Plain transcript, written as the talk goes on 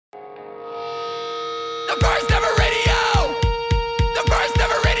The first ever radio. The first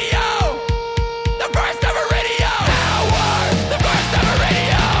ever radio. The first ever radio. Hour. The first ever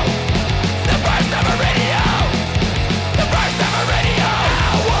radio. The first ever radio. The first ever radio.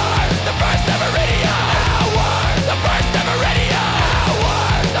 Hour. The first ever radio. Hour. The first ever radio.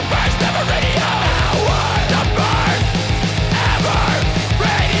 Hour. The first ever radio. Hour. The first ever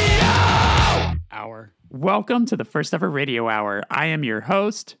radio. Hour. Welcome to the First Ever Radio Hour. I am your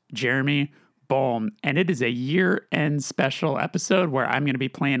host, Jeremy Bohm, and it is a year-end special episode where I'm going to be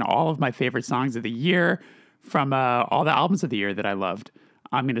playing all of my favorite songs of the year from all the albums of the year that I loved.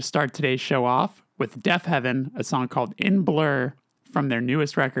 I'm going to start today's show off with Deafheaven, a song called In Blur from their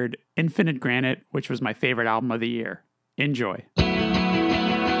newest record, Infinite Granite, which was my favorite album of the year. Enjoy.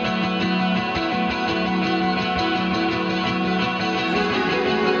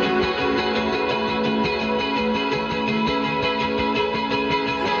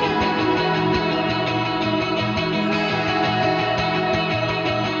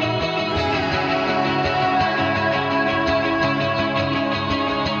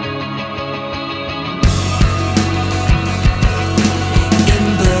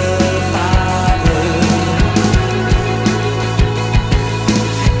 In blur fiber.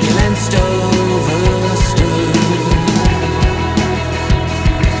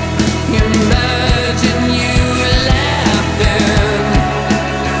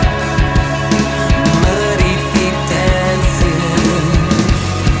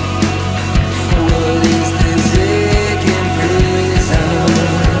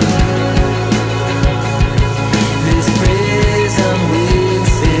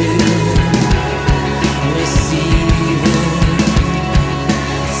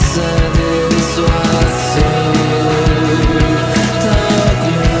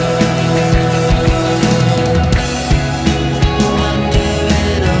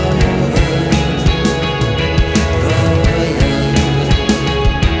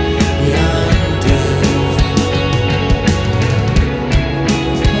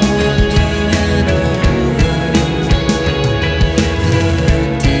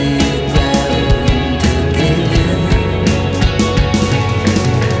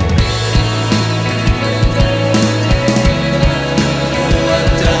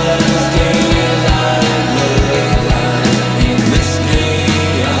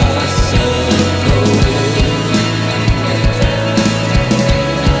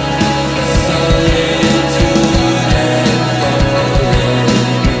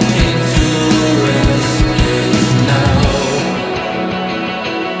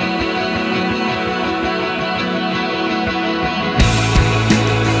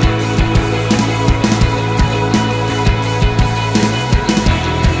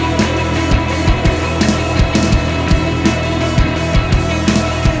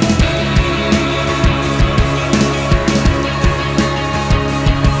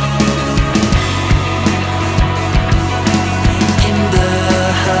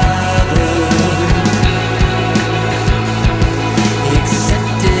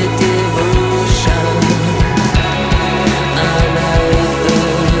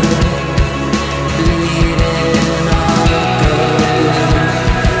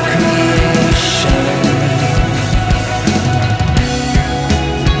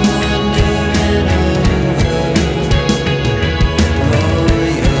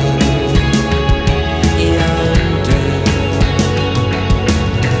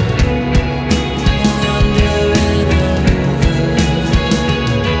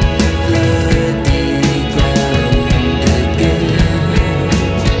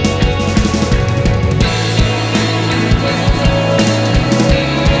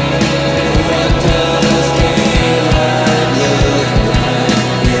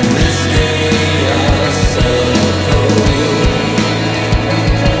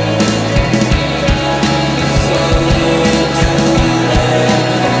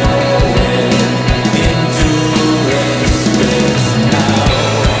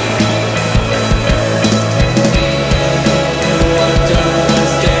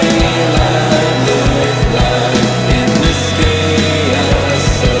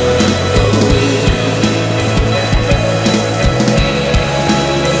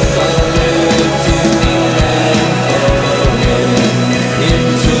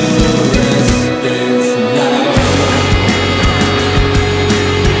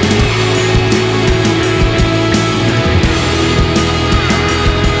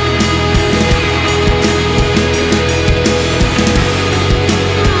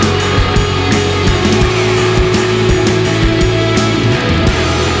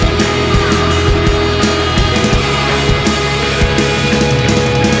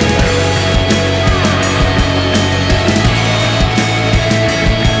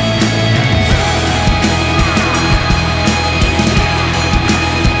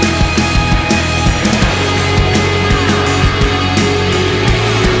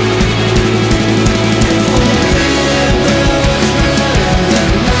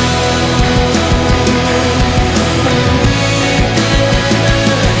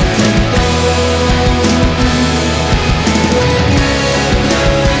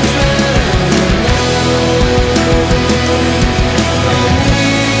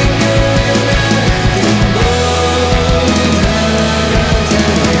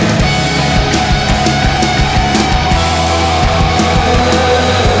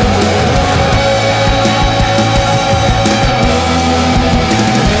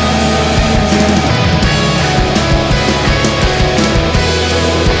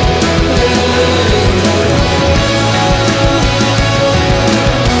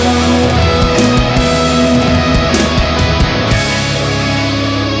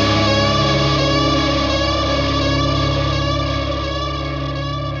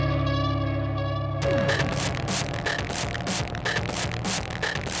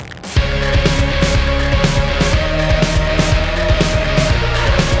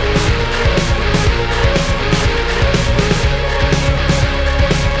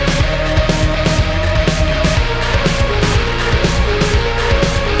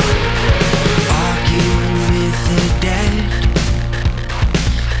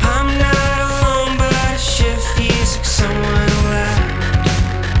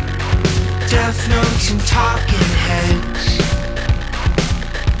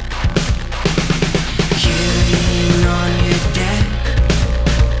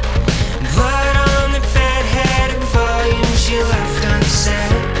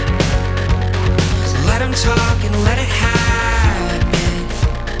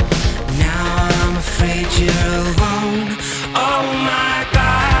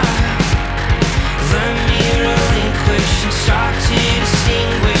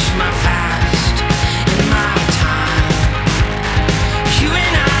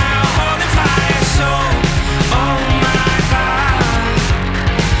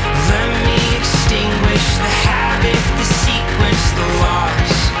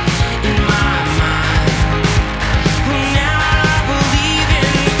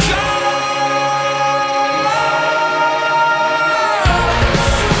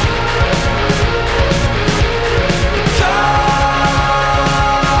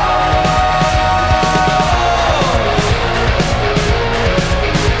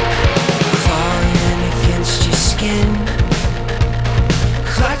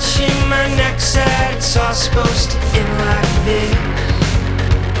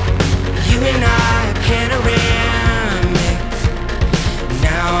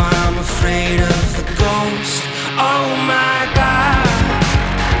 afraid of the ghost. Oh my God,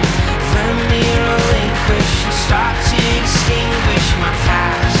 let me relinquish and start to extinguish my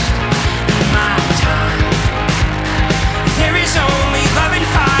past and my time. There is only love and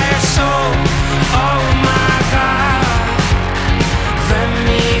fire, so oh my God, let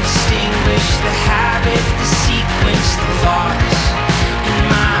me extinguish the habit, the sequence, the loss in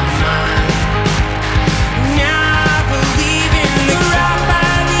my mind. Now I believe in the crowd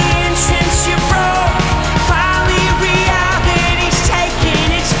by the entrance. You're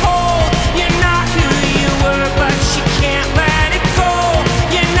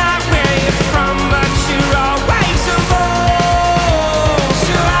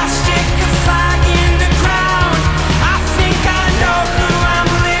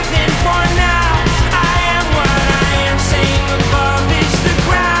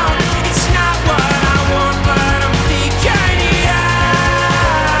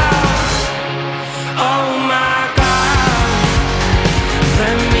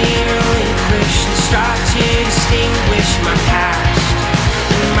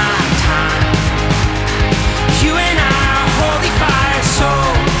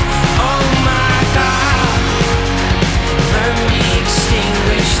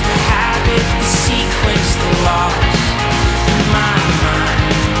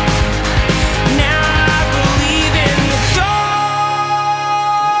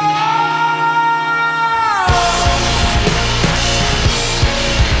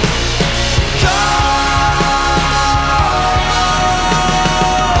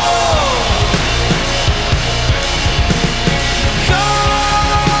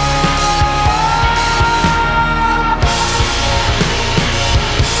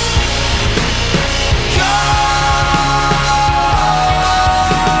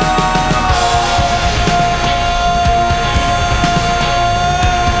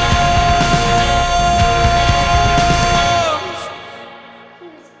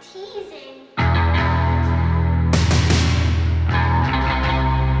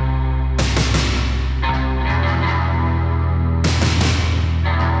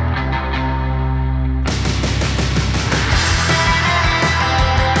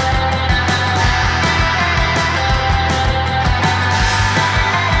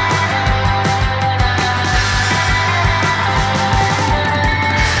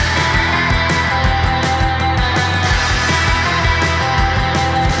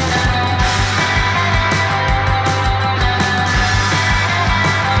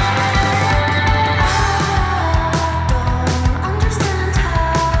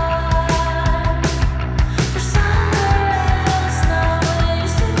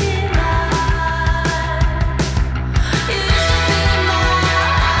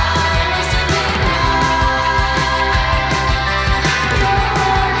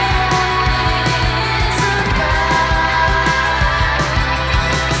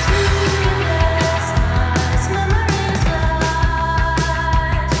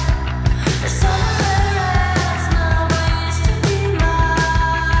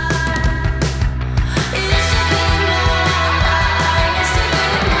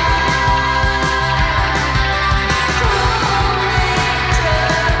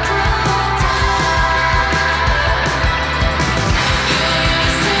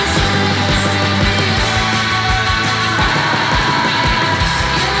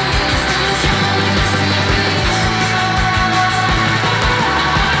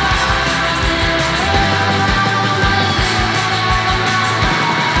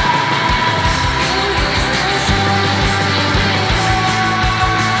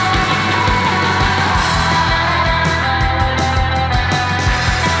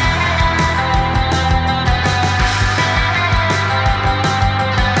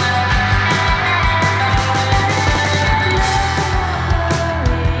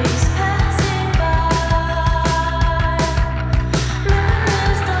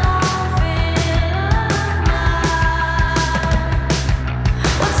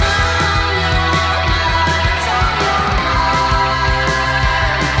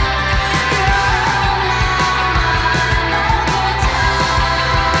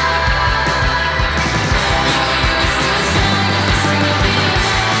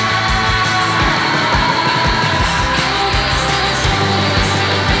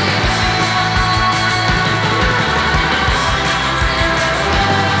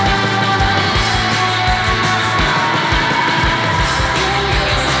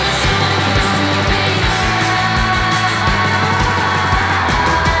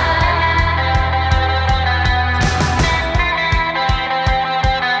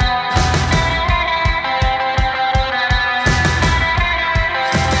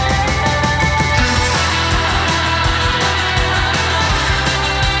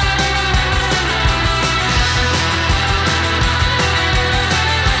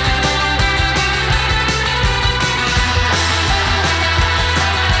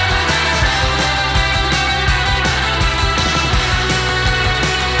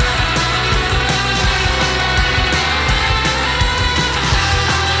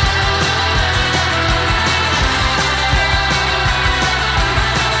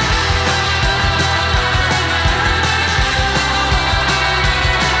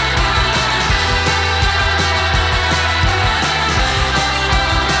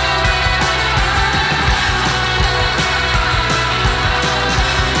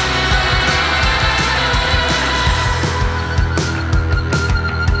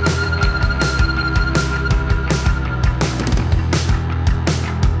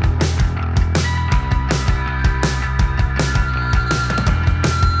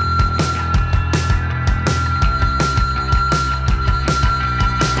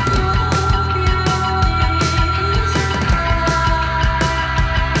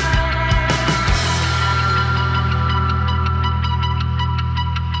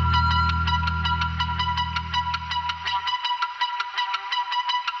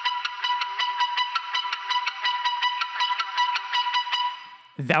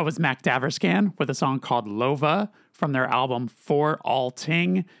That was Mac Daverscan with a song called Lova from their album For All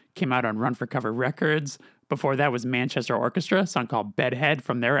Ting. Came out on Run for Cover Records. Before that was Manchester Orchestra, a song called Bedhead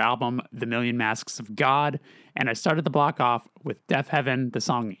from their album The Million Masks of God. And I started the block off with Deaf Heaven, the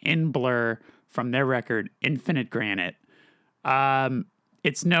song In Blur from their record Infinite Granite.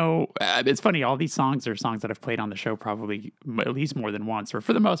 It's funny, all these songs are songs that I've played on the show probably at least more than once, or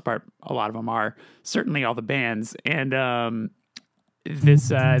for the most part, a lot of them are. Certainly all the bands. And this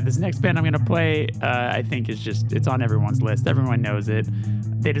next band I'm going to play, I think it's on everyone's list. Everyone knows it.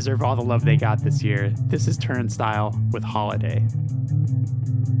 They deserve all the love they got this year. This is Turnstile with Holiday.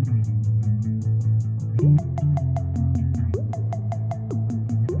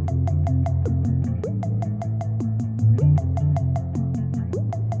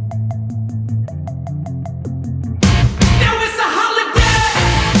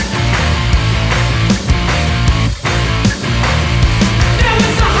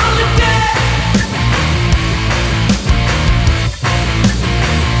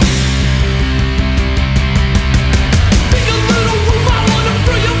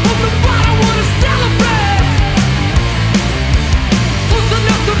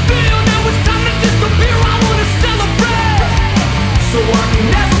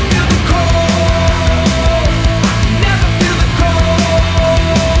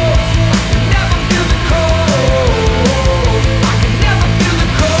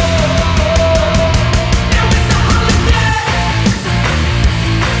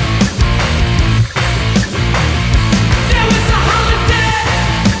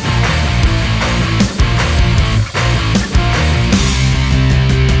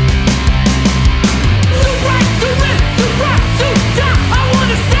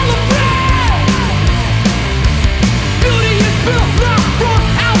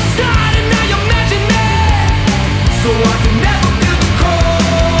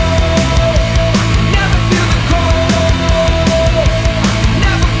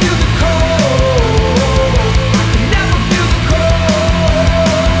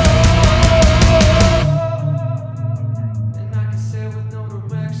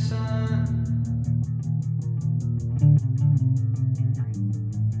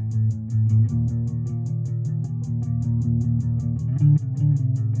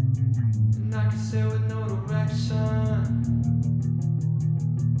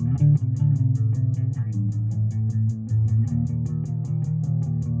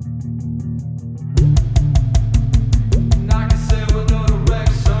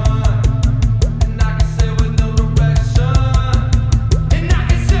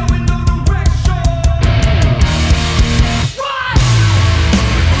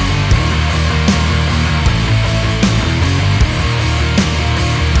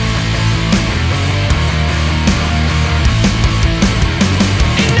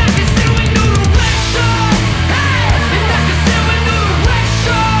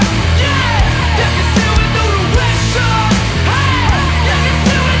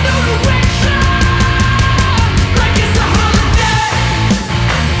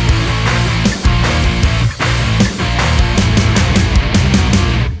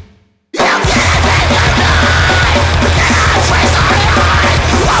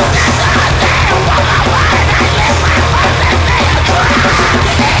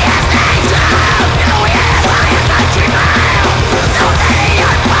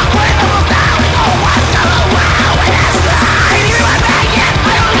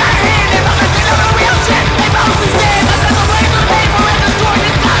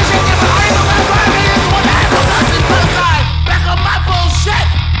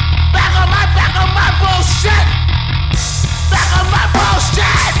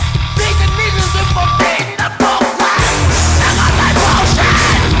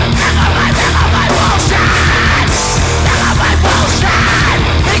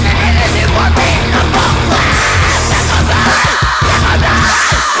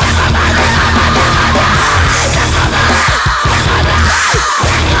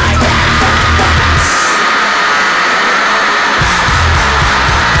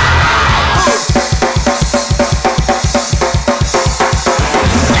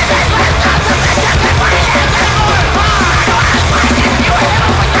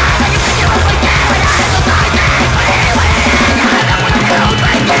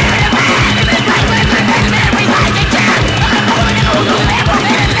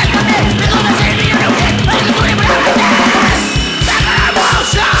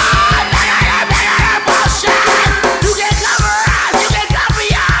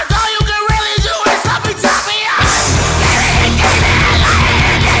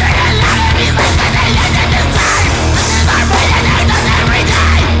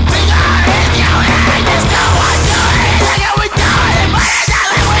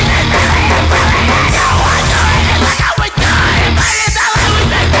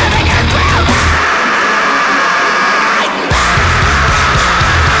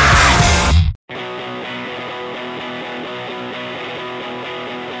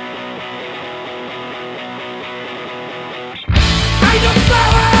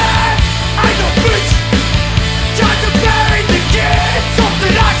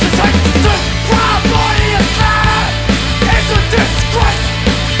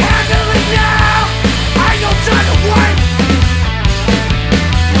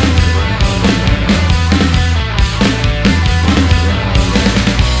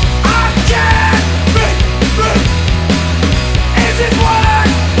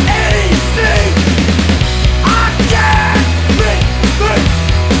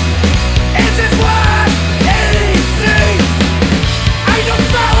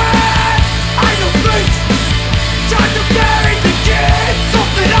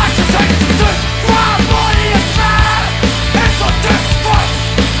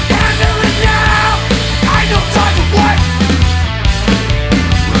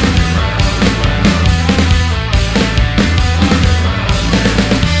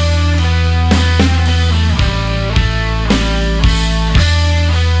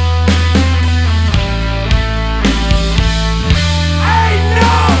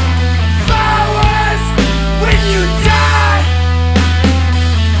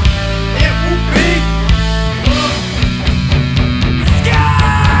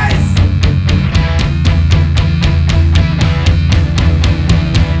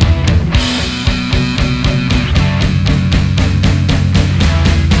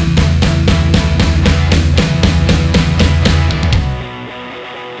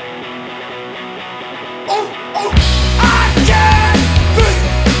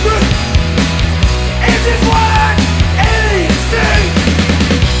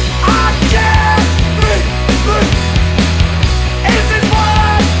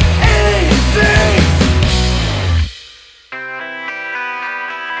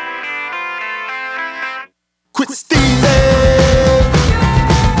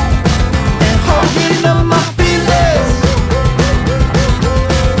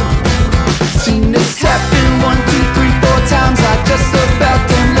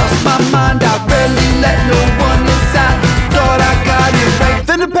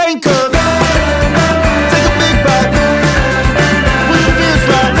 raincoat. Take a big bite when it feels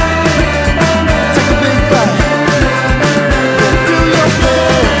right. Take a big bite. Feel your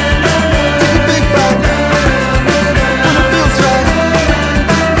hair. Take a big bite when it feels right.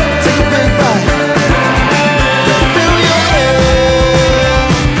 Take a big bite. Feel your hair.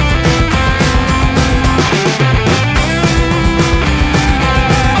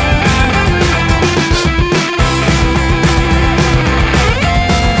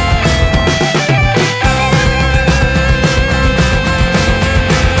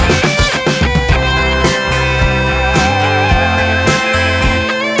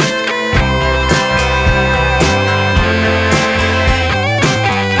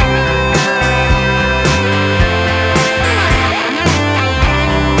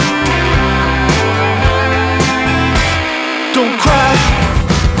 Don't cry.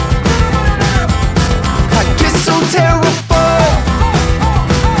 I get so terrified,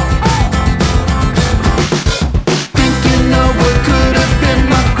 thinking of what could have been.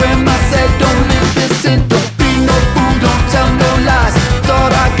 My grandma said, don't live this in. Don't be no fool, don't tell no lies.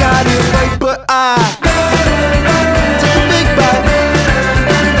 Thought I got it right, but I take a big bite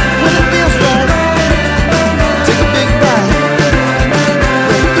when it feels right. Take a big bite.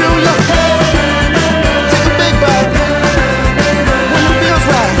 Feel your head. Take a big bite. When it feels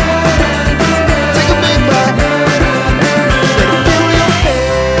right, take a big bite. Let it fill your head.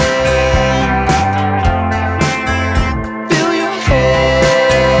 Fill your head.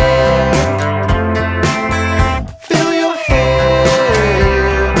 Fill your head.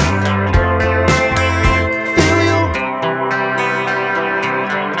 Fill your.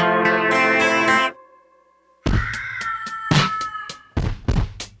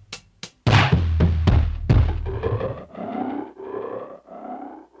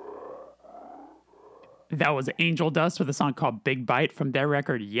 That was Angel Dust with a song called Big Bite from their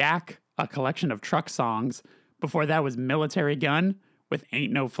record Yak, a collection of truck songs. Before that was Military Gun with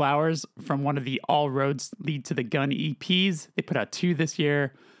Ain't No Flowers from one of the All Roads Lead to the Gun EPs. They put out 2 this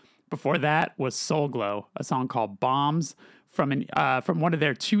year. Before that was Soul Glow, a song called Bombs from one of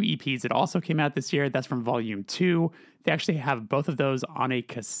their 2 EPs that also came out this year. That's from Volume 2. They actually have both of those on a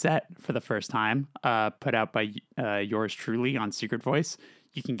cassette for the first time, put out by yours truly on Secret Voice.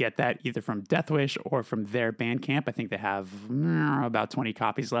 You can get that either from Deathwish or from their Bandcamp. I think they have about 20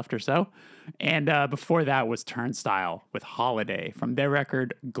 copies left or so. And before that was Turnstile with Holiday from their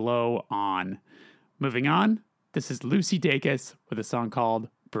record Glow On. Moving on, this is Lucy Dacus with a song called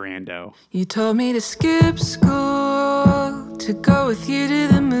Brando. You told me to skip school to go with you to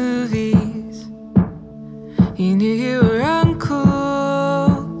the movies. You knew you were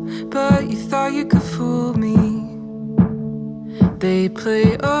uncool, but you thought you could fool me. They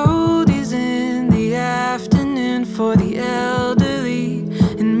play oldies in the afternoon for the elderly,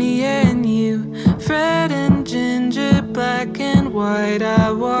 and me and you, Fred and Ginger, black and white.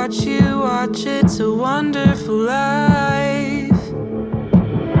 I watch you watch, it's a wonderful life.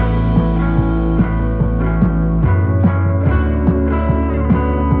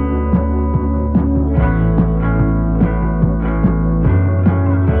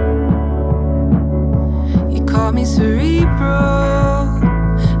 You call me cerebral,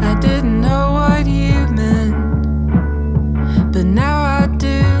 I didn't know what you meant, but now I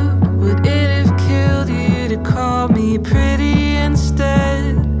do. Would it have killed you to call me pretty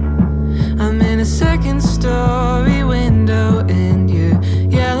instead? I'm in a second story window and you're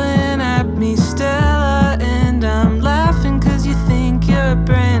yelling at me, Stella, and I'm laughing cause you think you're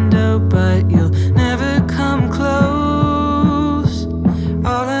Brando, but you'll never come close.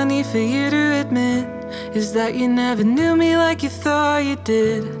 All I need for you to admit is that you never knew me like you thought you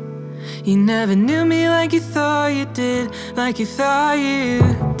did. You never knew me like you thought you did, like you thought you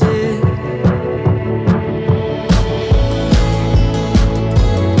did.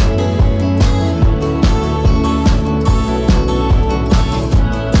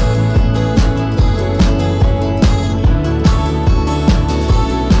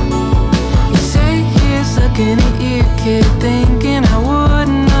 You say here's looking at you, kid, thinking I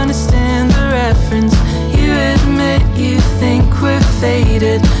wouldn't understand the reference. You admit you think we're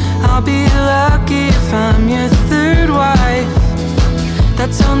faded. I'll be lucky if I'm your third wife.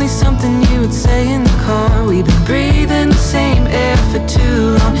 That's only something you would say in the car. We've been breathing the same air for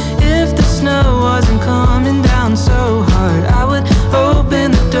too long. If the snow wasn't coming down so hard, I would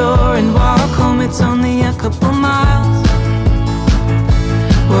open the door and walk home. It's only a couple miles.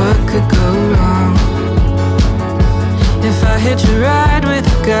 What could go wrong? If I hitch a ride with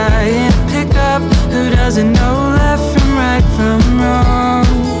a guy in a pickup who doesn't know left from right from wrong.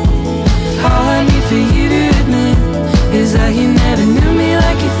 All I need for you to admit is that you never knew me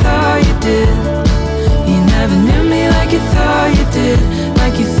like you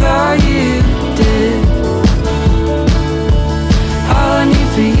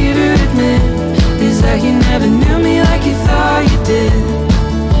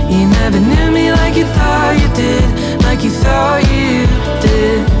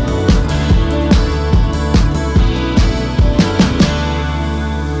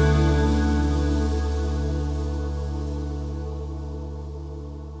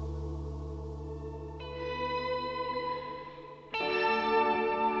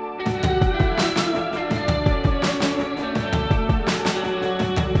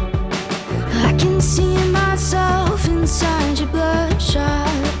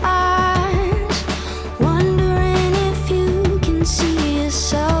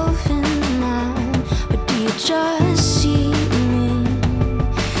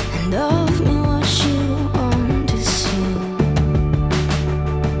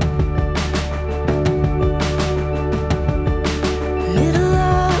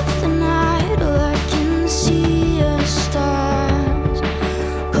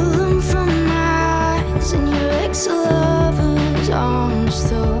arms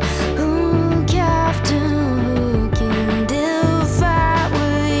though. Hook after hook, and if I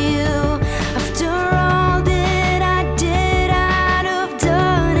were you, after all that I did, I'd have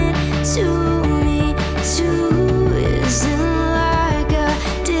done it to me too. Isn't like I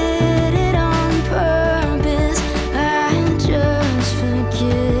did it on purpose. I just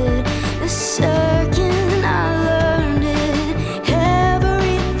forget the second I learned it.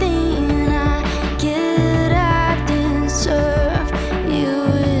 Everything I get, I deserve. You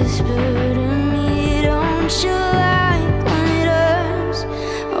whisper to me, don't you like when it hurts?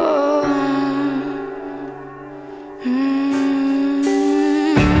 Oh.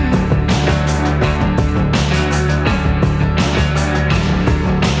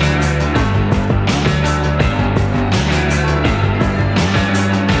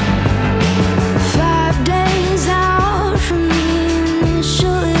 Five days out from the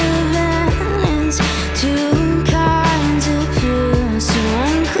initial event, it's too kind to pierce to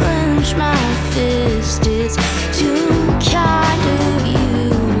unclench my fist. It's too kind of you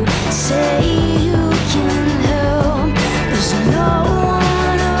to say you can help. There's no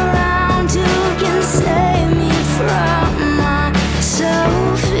one around who can save me from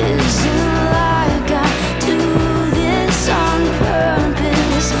myself. Isn't like I do this on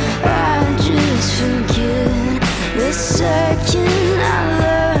purpose. I just forget the second I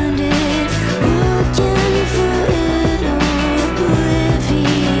learned it. Looking for little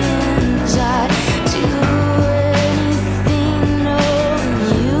oblivions. I'd do anything knowing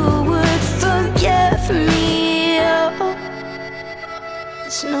you would forgive me. Oh,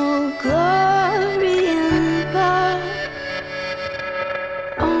 there's no glory in blood,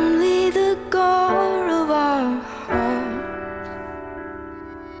 only the gore of our hearts.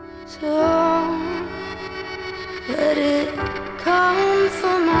 So let it come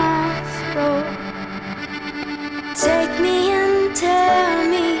from my throat. Take me and tear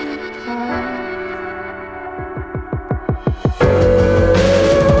me apart.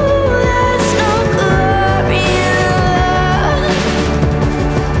 There's no glory in love,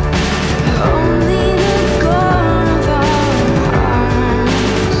 only the gore of our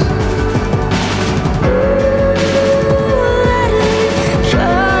hearts. Let it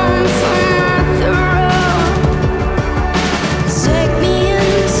come from my throat. Take me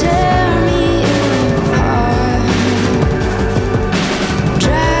and tear me apart.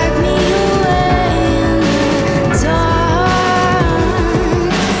 Drag me away in the dark.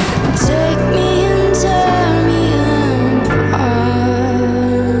 Take me and tear me apart.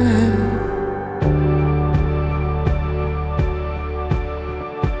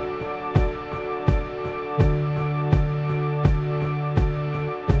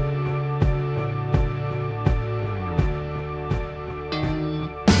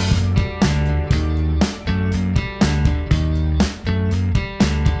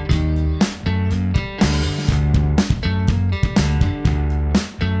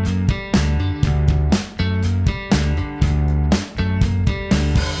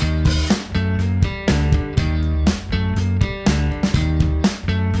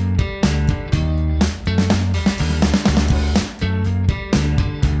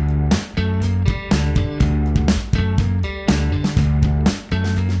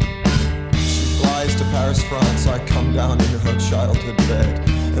 She flies to Paris, France. I come down in her childhood bed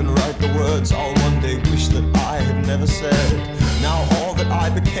and write the words I'll one day wish that I had never said. Now all that I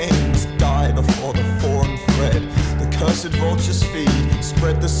became must die before the foreign thread. The cursed vultures feed,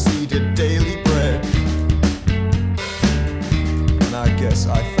 spread the seeded daily bread. And I guess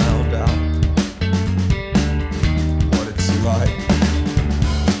I found out what it's like.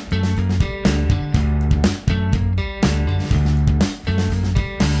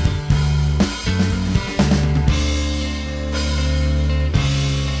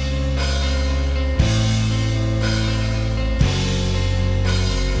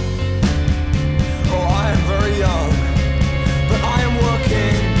 Oh, I am very young, but I am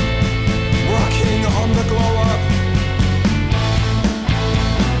working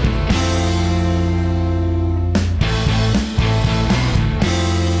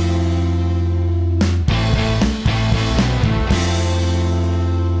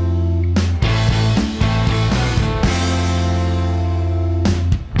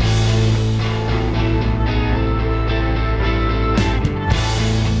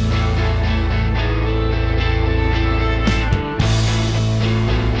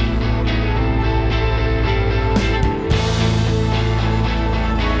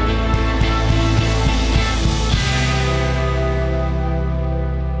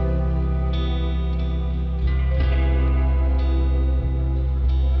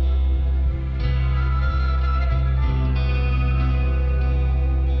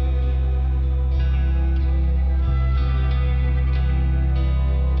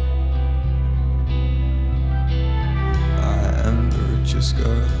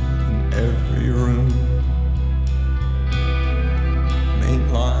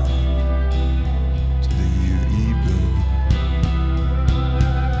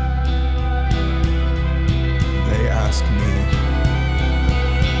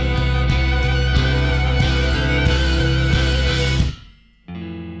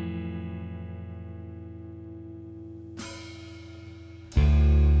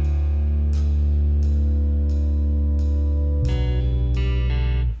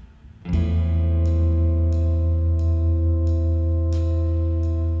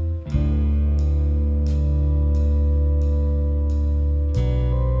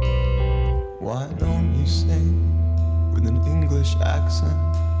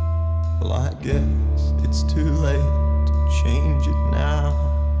guess it's too late to change it now.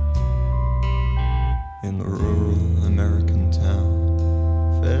 In the rural American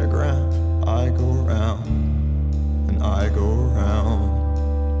town, fairground, I go round and I go round.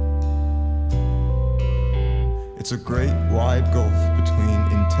 It's a great wide gulf between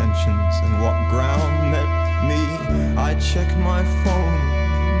intentions and what ground met me. I check my phone,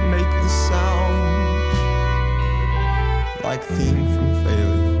 make the sound like theme from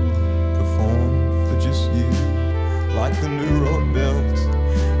failure, performed for just you, like the new road built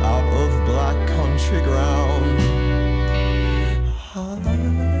out of black country ground. I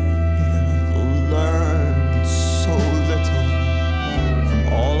have learned so little from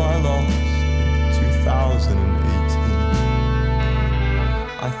all I lost in 2018.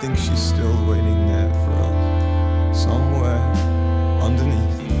 I think she's still waiting there for us, somewhere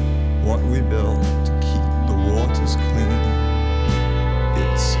underneath what we built to keep the waters clean.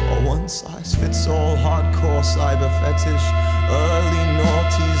 It's a one-size-fits-all hardcore cyber fetish, early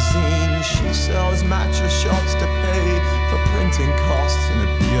naughty zine. She sells matcha shots to pay for printing costs in a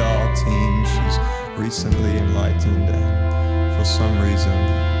PR team. She's recently enlightened and for some reason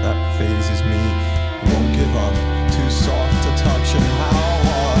that phases me. Won't give up, too soft to touch, and how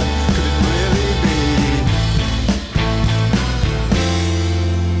hard could it really be?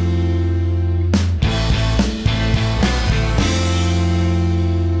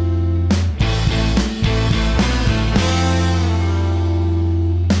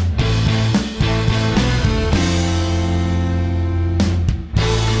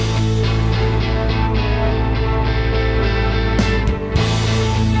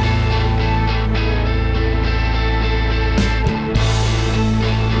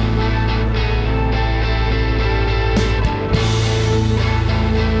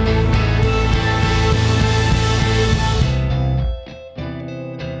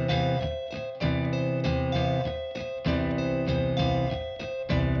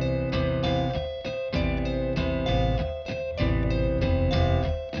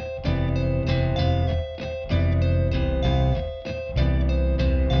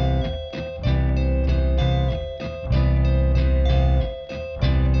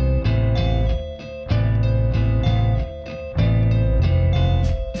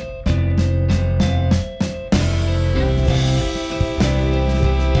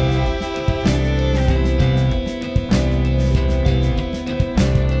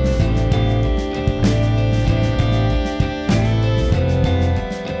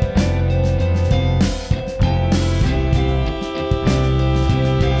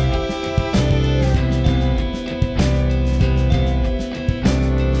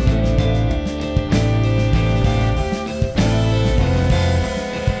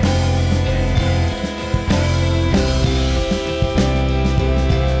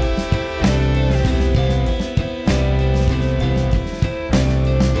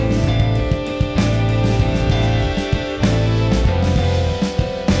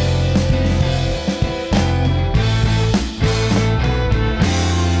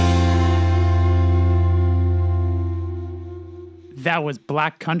 That was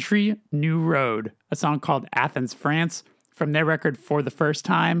Black Country, New Road, a song called Athens, France, from their record For the First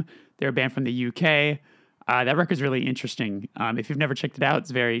Time. They're a band from the UK. That record's really interesting. If you've never checked it out,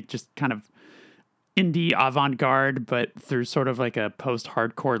 it's very just kind of indie avant-garde, but through sort of like a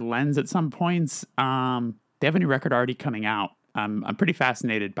post-hardcore lens at some points. They have a new record already coming out. I'm pretty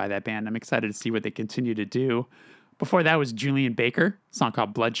fascinated by that band. I'm excited to see what they continue to do. Before that was Julian Baker, a song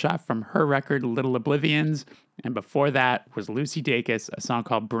called Bloodshot from her record Little Oblivions. And before that was Lucy Dacus, a song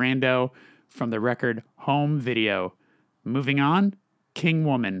called Brando from the record Home Video. Moving on, King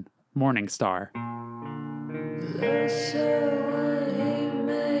Woman, Morning Star.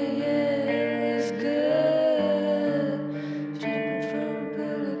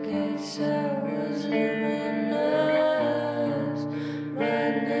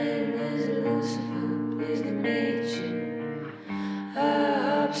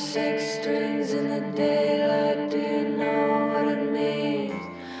 Six strings in the daylight, do you know what it means?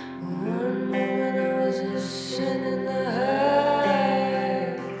 One moment I was a sin in the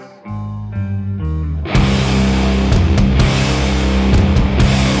heights.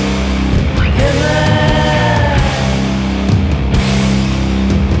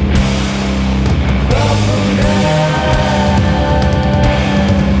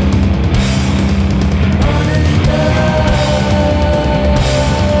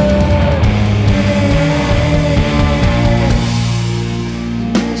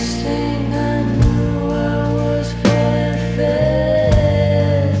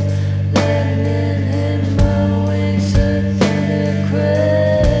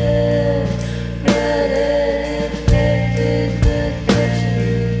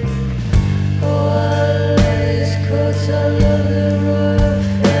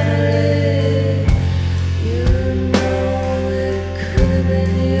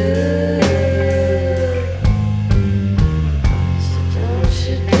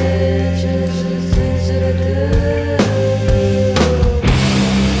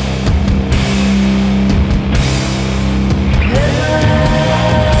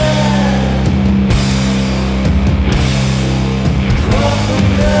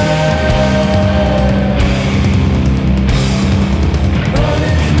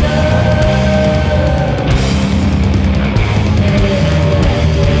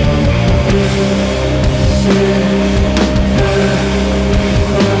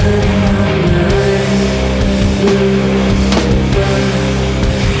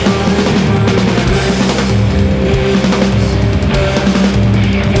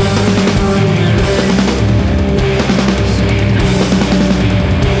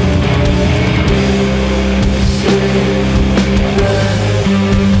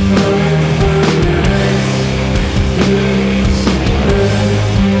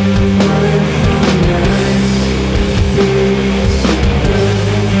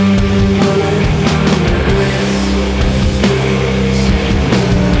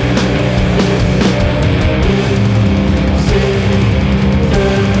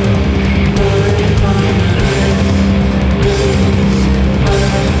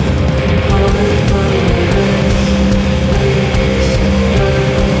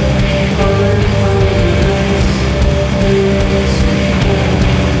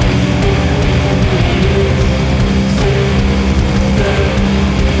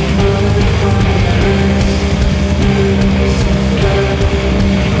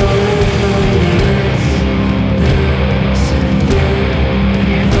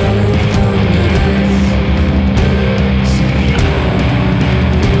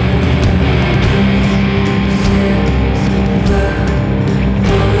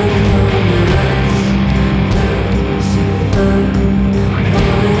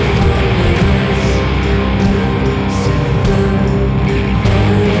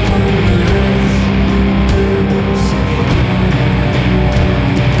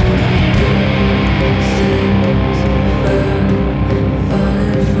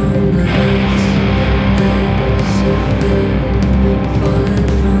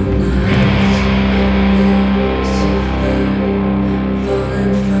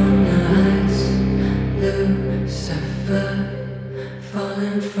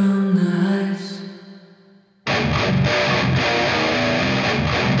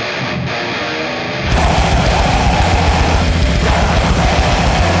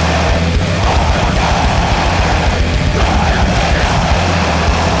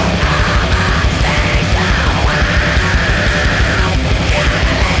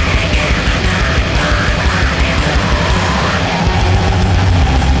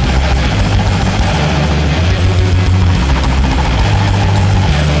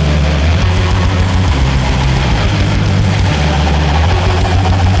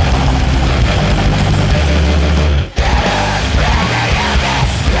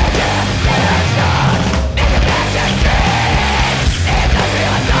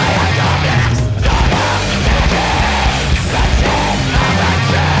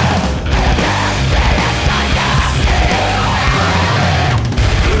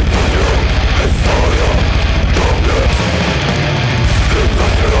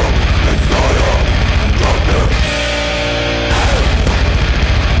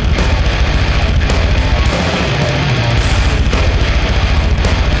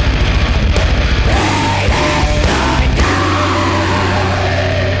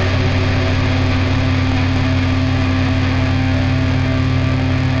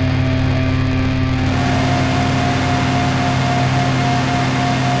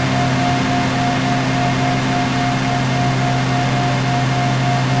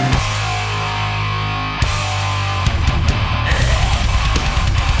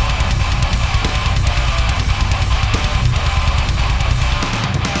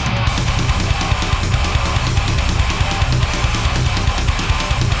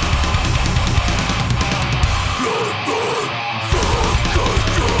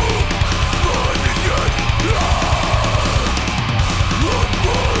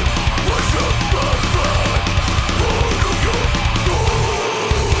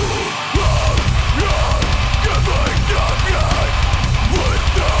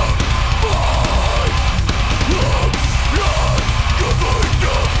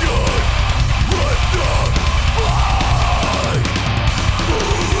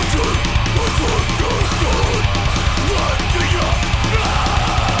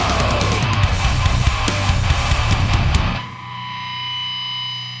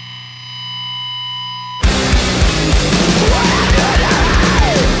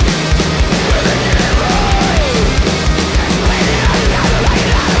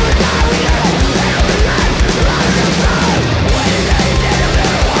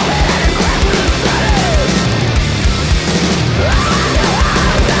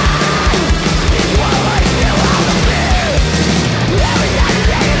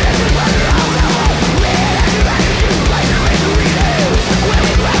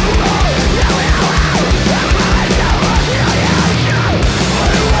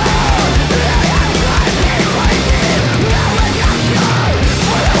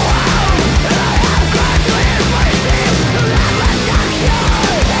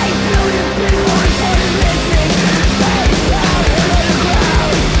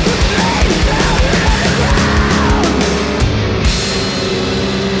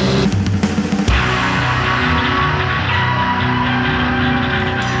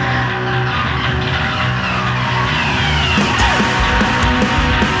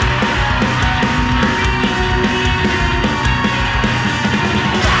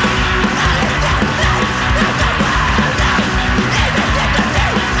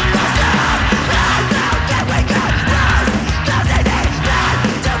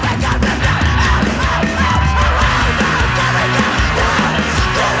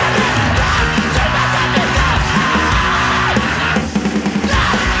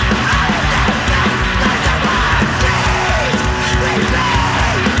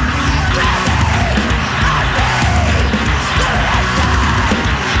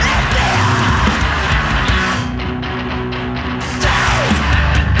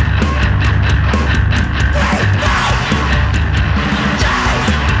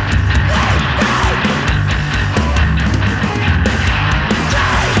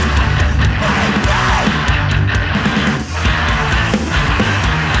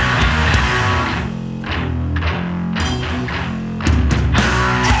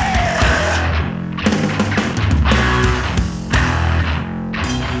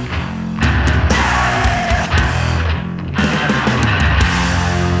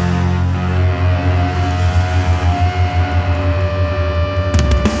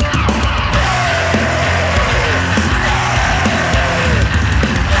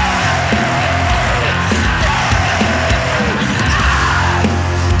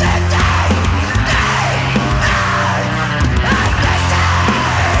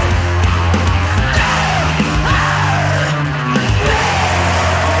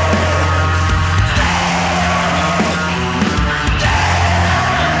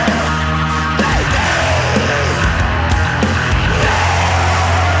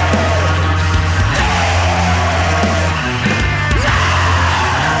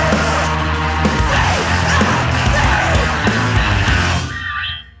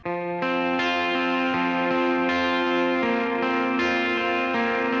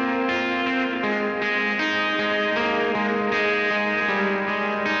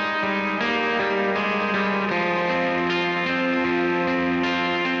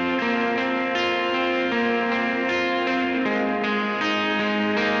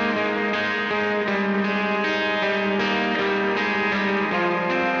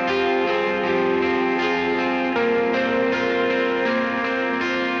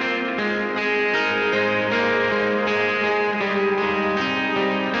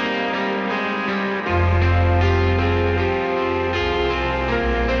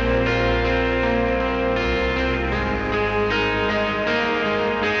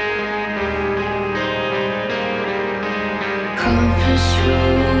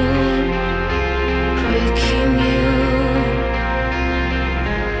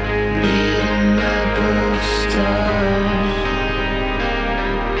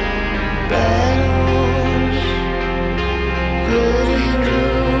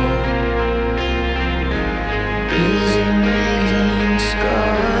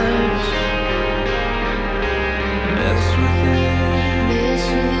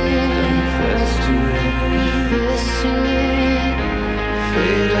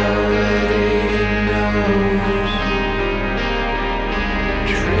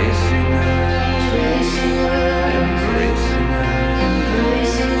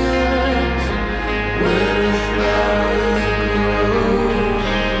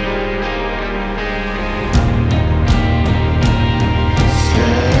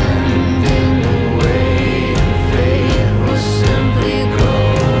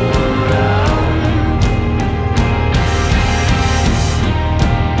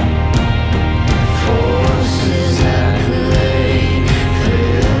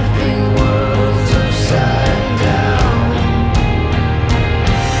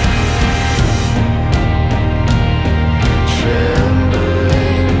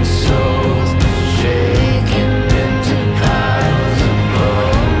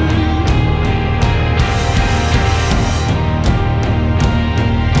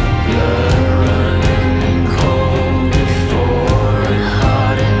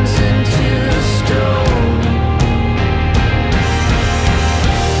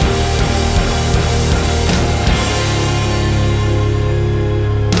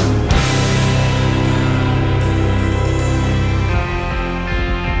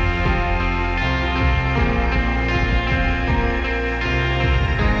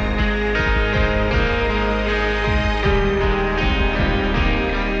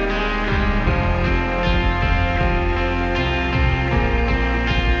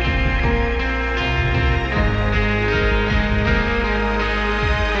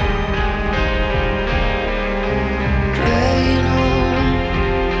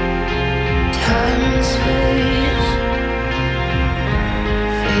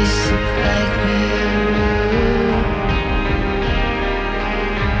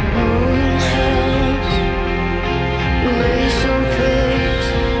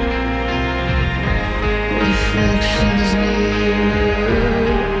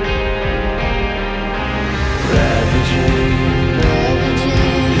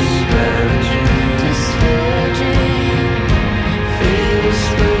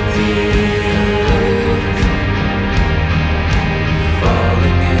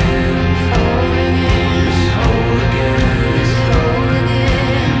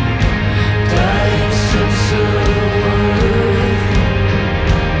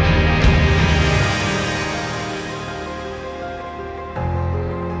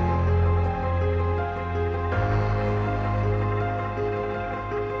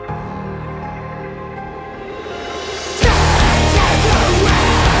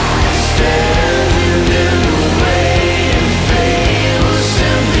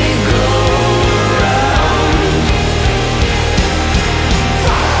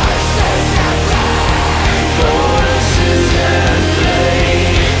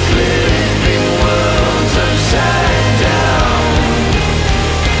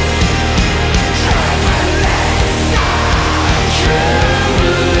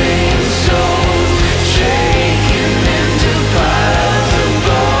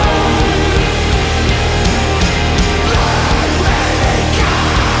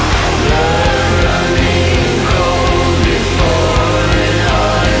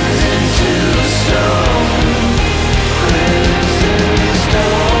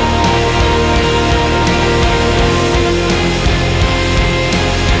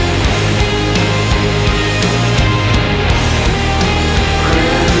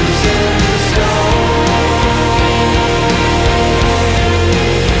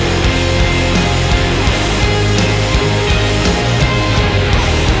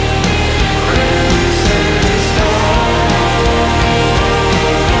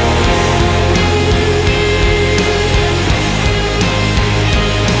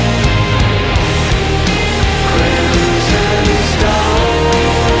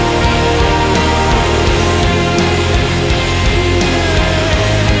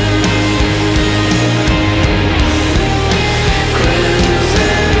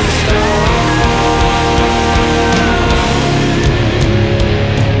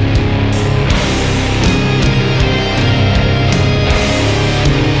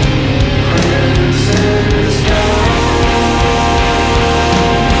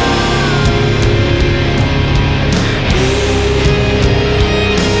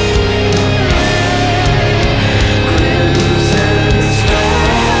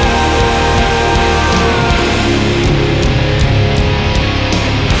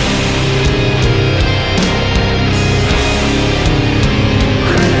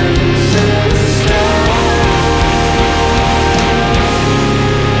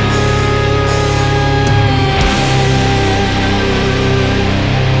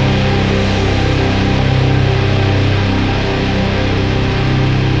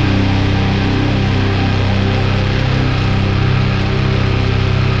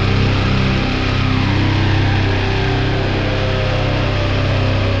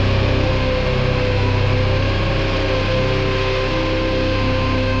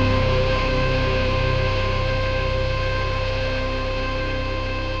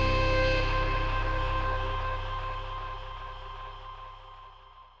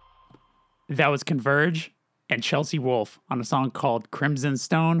 That was Converge and Chelsea Wolfe on a song called Crimson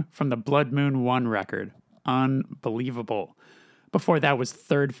Stone from the Blood Moon 1 record. Unbelievable. Before that was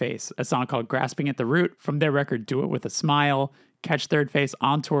Third Face, a song called Grasping at the Root from their record Do It With a Smile. Catch Third Face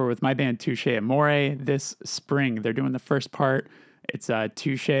on tour with my band Touche Amore this spring. They're doing the first part. It's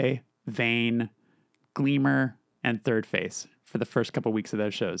Touche, Vane, Gleamer, and Third Face for the first couple weeks of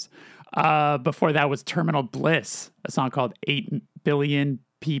those shows. Before that was Terminal Bliss, a song called 8 Billion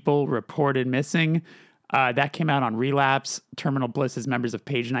People Reported Missing. That came out on Relapse. Terminal Bliss is members of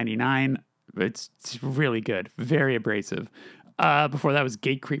Page 99. It's really good. Very abrasive. Before that was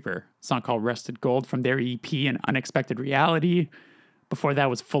Gatecreeper, a song called Rusted Gold from their EP An Unexpected Reality. Before that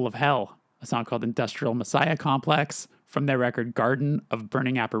was Full of Hell, a song called Industrial Messiah Complex from their record Garden of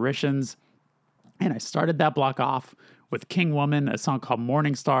Burning Apparitions. And I started that block off with King Woman, a song called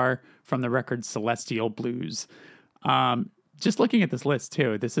Morning Star from the record Celestial Blues. Just looking at this list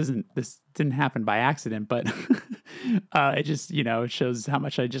too, this didn't happen by accident, but it just, it shows how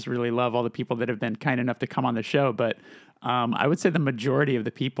much I just really love all the people that have been kind enough to come on the show. But I would say the majority of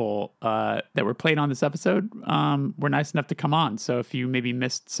the people that were played on this episode were nice enough to come on. So if you maybe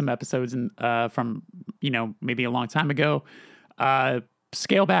missed some episodes from, maybe a long time ago,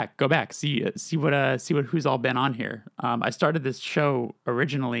 scale back, go back, see who's all been on here. I started this show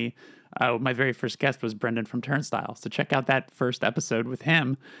originally. My very first guest was Brendan from Turnstile. So check out that first episode with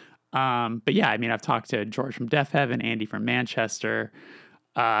him. But yeah, I've talked to George from Deaf Heaven, Andy from Manchester,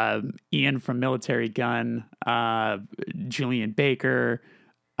 Ian from Military Gun, Julian Baker,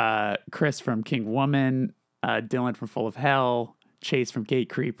 Chris from King Woman, Dylan from Full of Hell, Chase from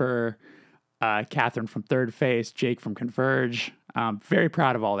Gatecreeper, Catherine from Third Face, Jake from Converge. Very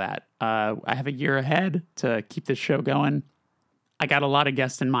proud of all that. I have a year ahead to keep this show going. I got a lot of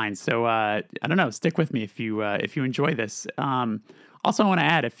guests in mind, so I don't know. Stick with me if you enjoy this. Also, I want to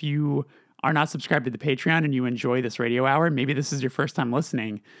add, if you are not subscribed to the Patreon and you enjoy this radio hour, maybe this is your first time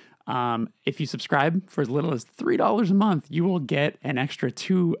listening. If you subscribe for as little as $3 a month, you will get an extra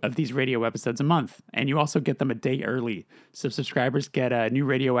 2 of these radio episodes a month, and you also get them a day early. So subscribers get new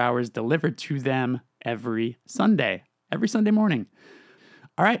radio hours delivered to them every Sunday morning.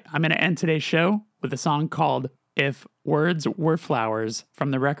 All right, I'm going to end today's show with a song called If Words Were Flowers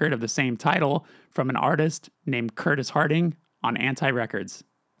from the record of the same title from an artist named Curtis Harding on Anti Records.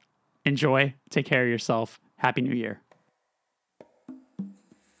 Enjoy. Take care of yourself. Happy New Year.